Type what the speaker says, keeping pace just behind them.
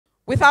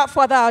Without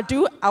further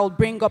ado, I'll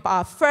bring up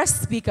our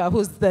first speaker,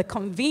 who's the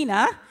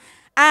convener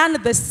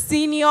and the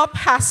senior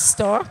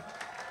pastor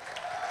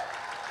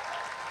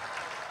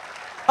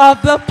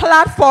of the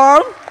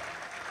platform.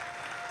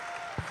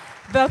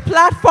 The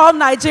platform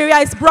Nigeria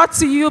is brought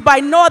to you by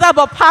no other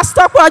but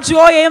Pastor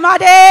Poju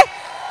Oyemade,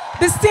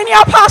 the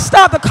senior pastor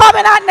of the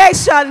Covenant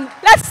Nation.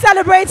 Let's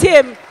celebrate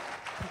him.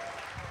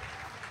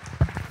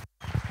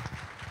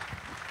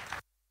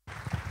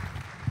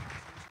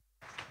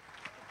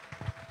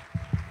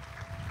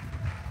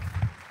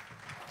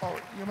 Oh,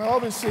 you may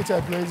all be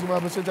seated, please. You may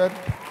be seated.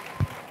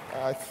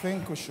 I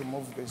think we should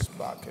move this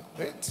back a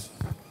bit.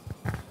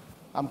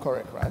 I'm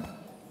correct, right?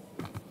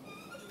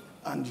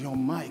 And your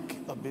mic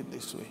a bit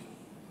this way.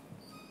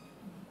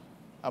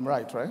 I'm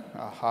right?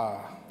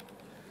 Aha.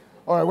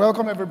 All right,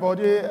 welcome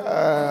everybody.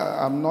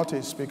 I'm not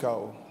a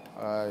speaker.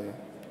 I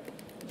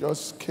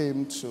just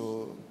came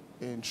to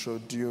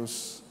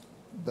introduce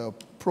the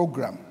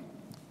program.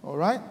 All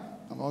right?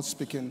 I'm not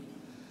speaking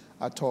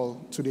at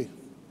all today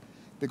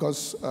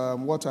because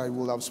what I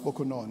will have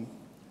spoken on,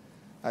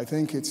 I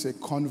think it's a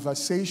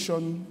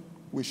conversation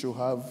we should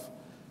have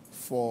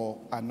for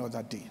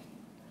another day.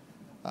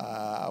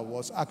 I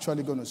was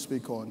actually going to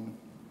speak on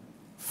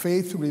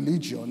faith,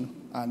 religion,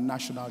 and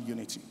national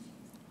unity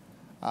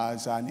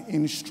as an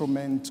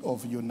instrument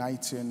of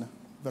uniting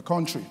the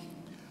country.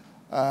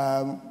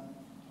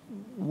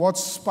 What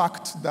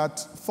sparked that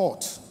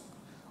thought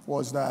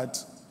was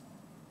that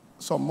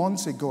some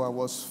months ago I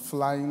was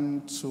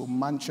flying to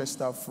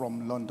Manchester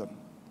from London.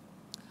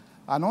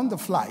 And on the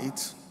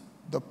flight,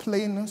 the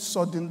plane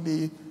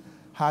suddenly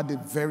had a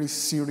very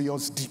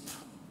serious dip.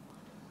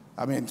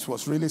 I mean, it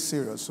was really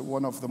serious.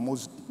 One of the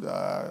most,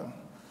 that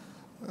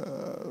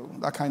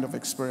kind of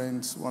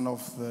experience, one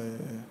of the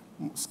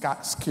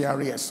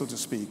scariest, so to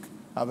speak,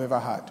 I've ever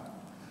had.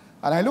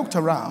 And I looked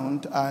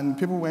around and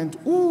people went,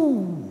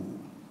 ooh,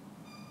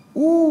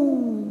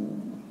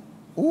 ooh,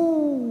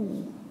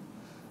 ooh.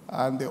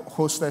 And the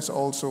hostess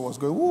also was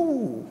going,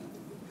 ooh.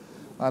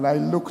 And I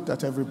looked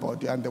at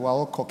everybody and they were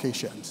all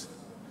Caucasians.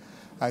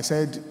 I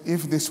said,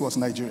 if this was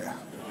Nigeria,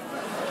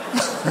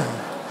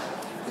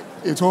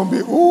 it won't be,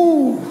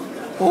 ooh,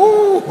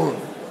 ooh.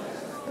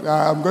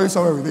 I'm going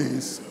somewhere with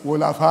this.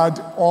 We'll have had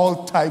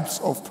all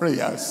types of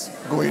prayers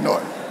going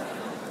on.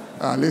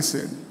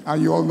 Listen,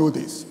 and you all know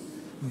this.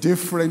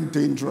 Different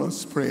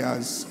dangerous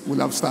prayers will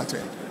have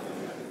started.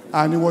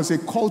 And it was a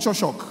culture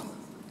shock.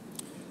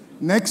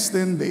 Next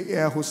thing, the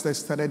air hostess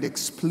started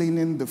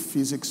explaining the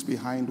physics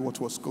behind what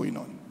was going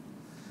on.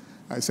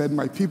 I said,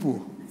 my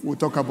people will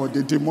talk about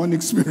the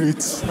demonic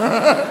spirits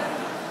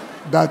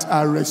that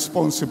are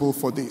responsible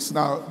for this.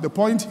 Now, the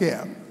point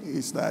here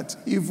is that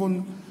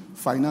even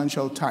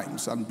Financial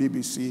Times and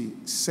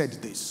BBC said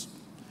this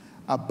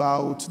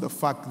about the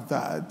fact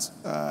that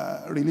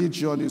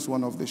religion is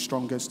one of the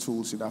strongest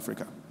tools in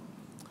Africa.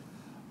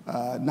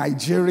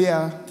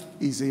 Nigeria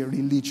is a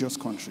religious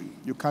country.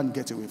 You can't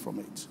get away from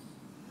it.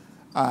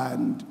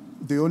 And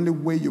the only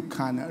way you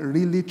can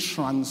really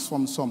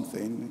transform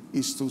something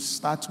is to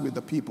start with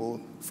the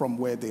people from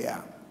where they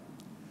are.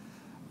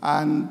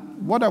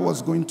 And what I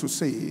was going to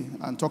say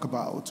and talk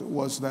about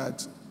was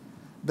that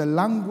the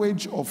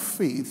language of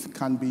faith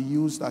can be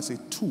used as a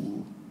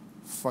tool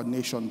for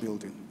nation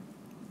building.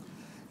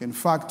 In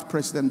fact,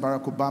 President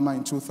Barack Obama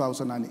in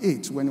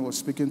 2008, when he was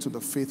speaking to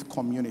the faith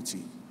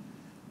community,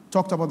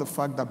 talked about the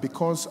fact that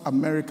because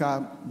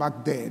America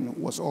back then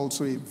was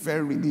also a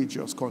very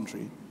religious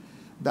country,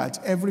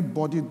 that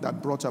everybody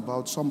that brought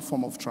about some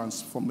form of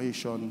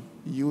transformation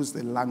used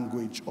the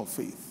language of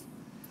faith.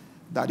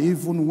 That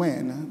even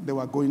when they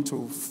were going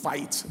to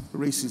fight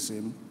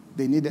racism,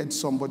 they needed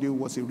somebody who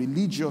was a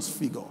religious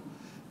figure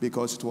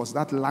because it was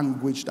that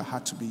language that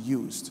had to be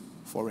used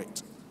for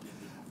it.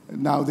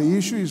 Now, the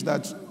issue is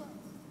that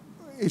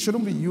it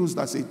shouldn't be used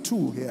as a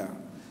tool here,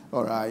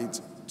 all right,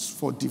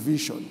 for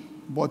division.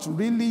 But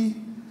really,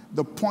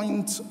 the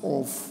point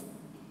of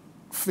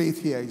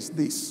faith here is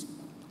this,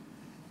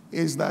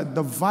 is that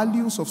the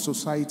values of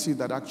society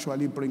that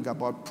actually bring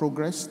about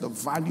progress, the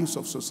values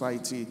of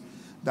society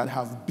that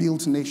have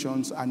built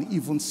nations and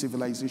even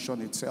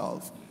civilization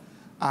itself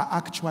are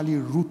actually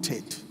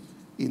rooted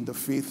in the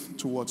faith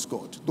towards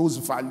God. Those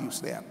values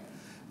there.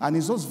 And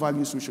it's those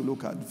values we should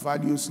look at.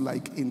 Values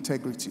like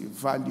integrity,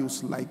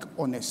 values like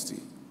honesty,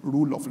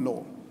 rule of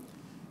law.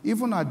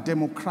 Even our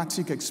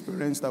democratic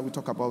experience that we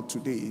talk about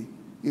today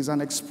is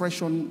an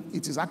expression,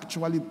 it is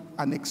actually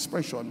an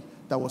expression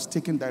that was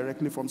taken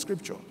directly from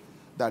Scripture.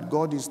 That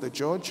God is the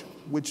judge,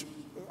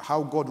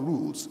 how God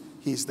rules,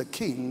 He is the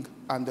king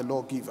and the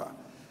lawgiver.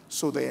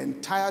 So the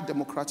entire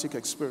democratic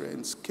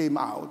experience came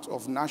out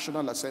of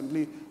National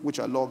Assembly, which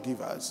are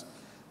lawgivers,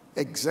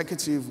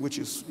 executive, which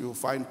is, you'll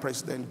find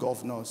president,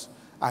 governors,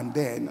 and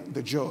then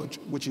the judge,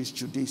 which is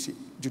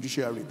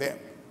judiciary there.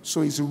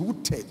 So it's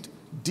rooted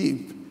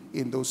deep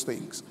in those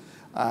things.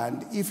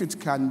 And if it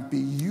can be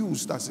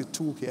used as a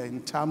tool here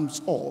in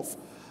terms of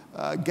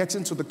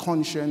getting to the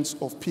conscience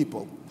of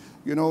people.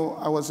 You know,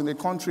 I was in a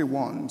country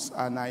once,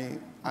 and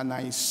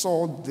I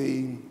saw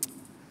the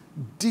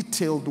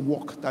detailed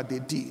work that they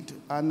did.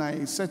 And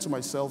I said to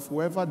myself,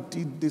 whoever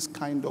did this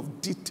kind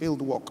of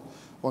detailed work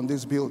on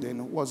this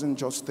building wasn't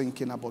just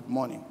thinking about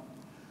money.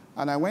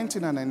 And I went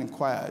in and I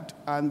inquired,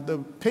 and the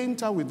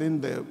painter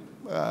within the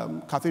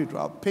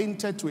cathedral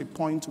painted to a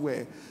point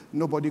where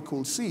nobody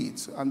could see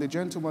it. And the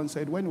gentleman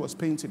said when he was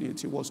painting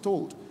it, he was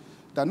told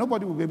that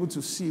nobody will be able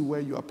to see where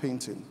you are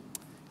painting.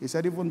 He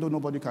said, even though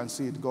nobody can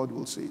see it, God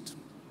will see it.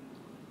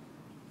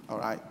 All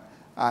right?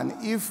 And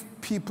if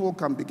people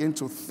can begin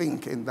to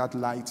think in that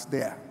light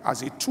there,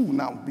 as a tool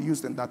now, be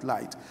used in that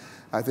light,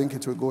 I think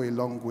it will go a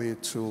long way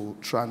to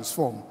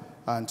transform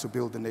and to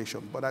build the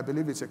nation. But I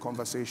believe it's a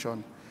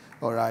conversation,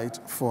 all right,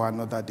 for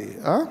another day.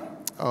 Huh?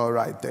 All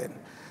right, then.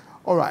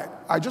 All right,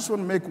 I just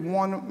want to make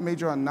one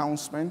major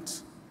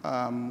announcement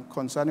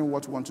concerning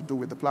what we want to do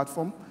with the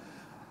platform.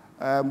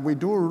 We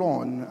do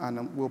run,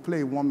 and we'll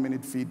play a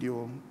 1-minute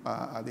video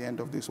at the end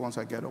of this once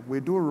I get up.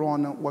 We do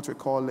run what we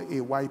call a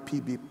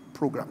YPB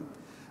program,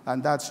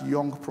 and that's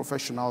Young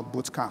Professional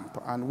Boot Camp.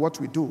 And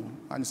what we do,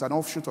 and it's an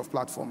offshoot of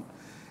platform,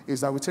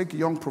 is that we take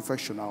young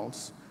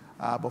professionals,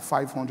 about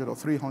 500 or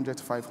 300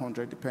 to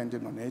 500,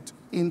 depending on it,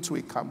 into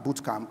a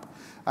boot camp,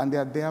 and they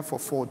are there for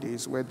 4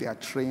 days where they are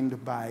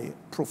trained by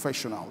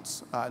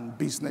professionals and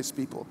business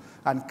people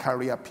and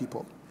career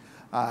people.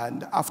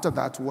 And after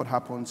that, what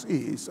happens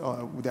is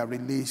they are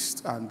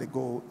released and they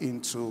go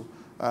into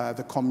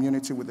the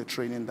community with the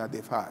training that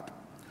they've had.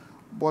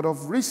 But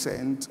of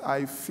recent,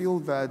 I feel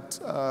that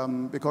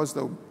because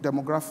the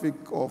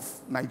demographic of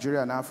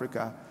Nigeria and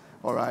Africa,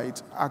 all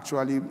right,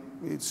 actually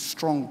it's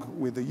strong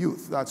with the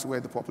youth. That's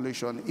where the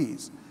population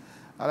is.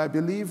 And I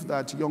believe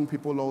that young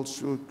people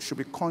also should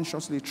be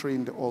consciously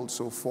trained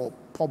also for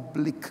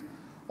public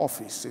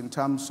office in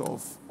terms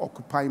of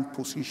occupying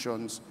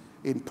positions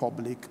in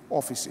public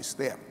offices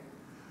there.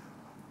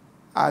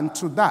 And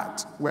to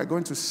that, we're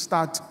going to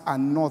start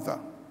another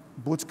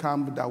boot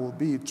camp that will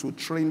be to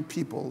train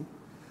people,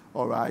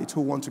 all right,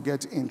 who want to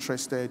get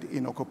interested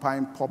in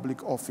occupying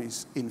public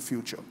office in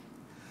future.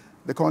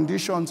 The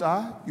conditions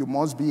are, you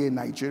must be a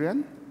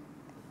Nigerian,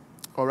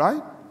 all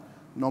right?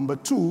 Number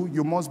 2,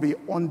 you must be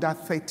under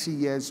 30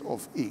 years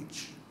of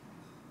age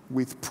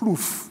with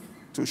proof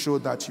to show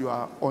that you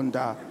are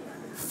under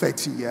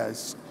 30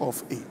 years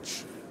of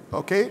age,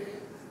 okay?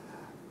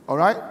 All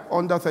right,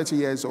 under 30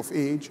 years of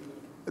age.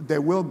 The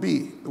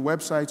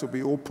website will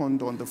be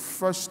opened on the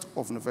 1st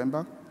of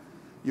November.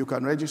 You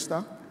can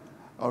register,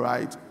 all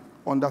right,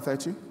 under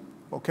 30,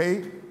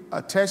 okay?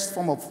 A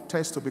form of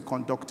test to be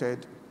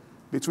conducted.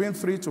 Between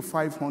 300 to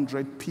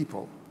 500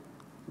 people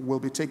will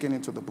be taken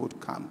into the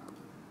boot camp.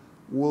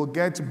 We'll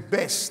get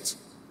best,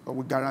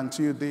 we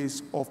guarantee you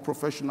this, of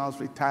professionals,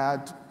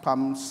 retired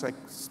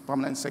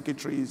permanent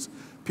secretaries,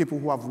 people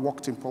who have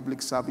worked in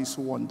public service,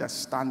 who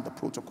understand the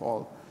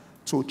protocol,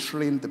 to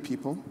train the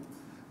people.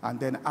 And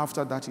then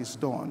after that is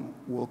done,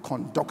 we'll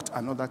conduct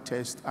another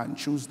test and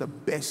choose the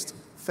best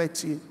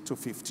 30 to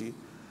 50.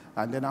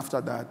 And then after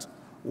that,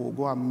 we'll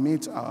go and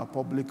meet our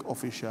public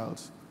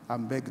officials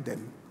and beg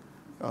them,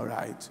 all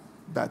right,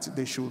 that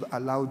they should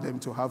allow them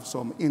to have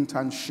some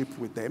internship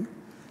with them.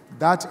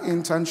 That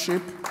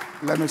internship,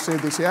 let me say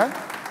this here,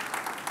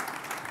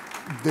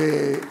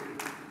 the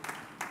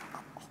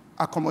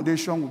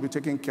accommodation will be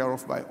taken care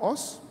of by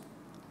us.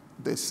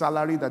 The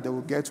salary that they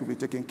will get will be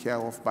taken care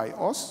of by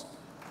us.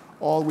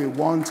 All we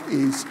want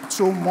is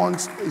 2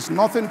 months, it's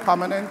nothing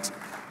permanent,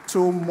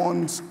 2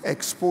 months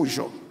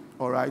exposure,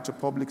 all right, to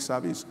public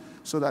service,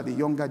 so that the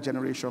younger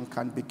generation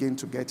can begin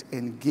to get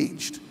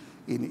engaged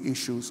in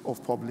issues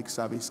of public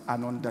service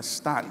and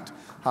understand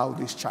how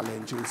these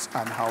challenges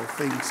and how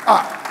things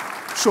are.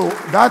 So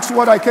that's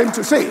what I came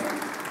to say,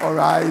 all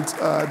right,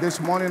 this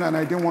morning, and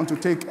I didn't want to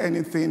take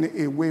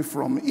anything away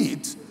from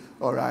it,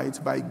 all right,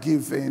 by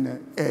giving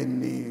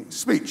any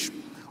speech.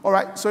 All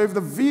right, so if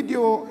the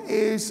video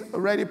is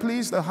ready,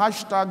 please, the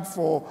hashtag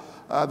for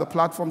the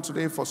platform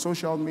today for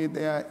social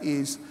media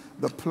is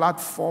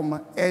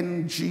theplatformng,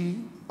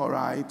 all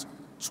right,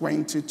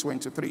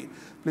 2023.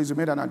 Please, we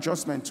made an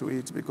adjustment to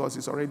it because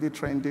it's already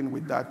trending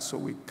with that, so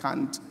we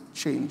can't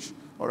change,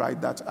 all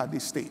right, that at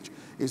this stage.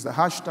 It's the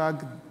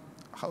hashtag,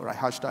 all right,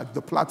 hashtag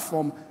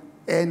theplatformng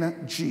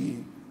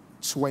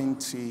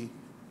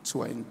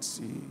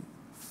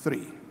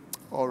 2023.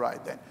 All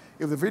right, then.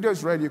 If the video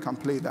is ready, you can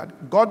play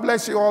that. God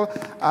bless you all.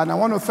 And I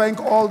want to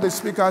thank all the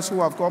speakers who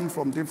have come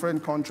from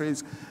different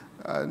countries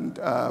and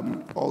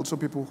also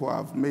people who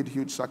have made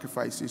huge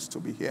sacrifices to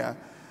be here.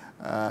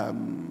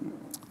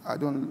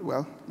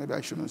 Well, maybe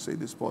I shouldn't say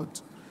this,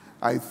 but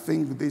I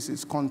think this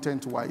is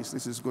content-wise,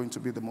 this is going to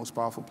be the most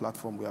powerful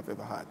platform we have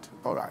ever had.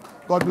 All right.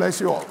 God bless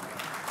you all.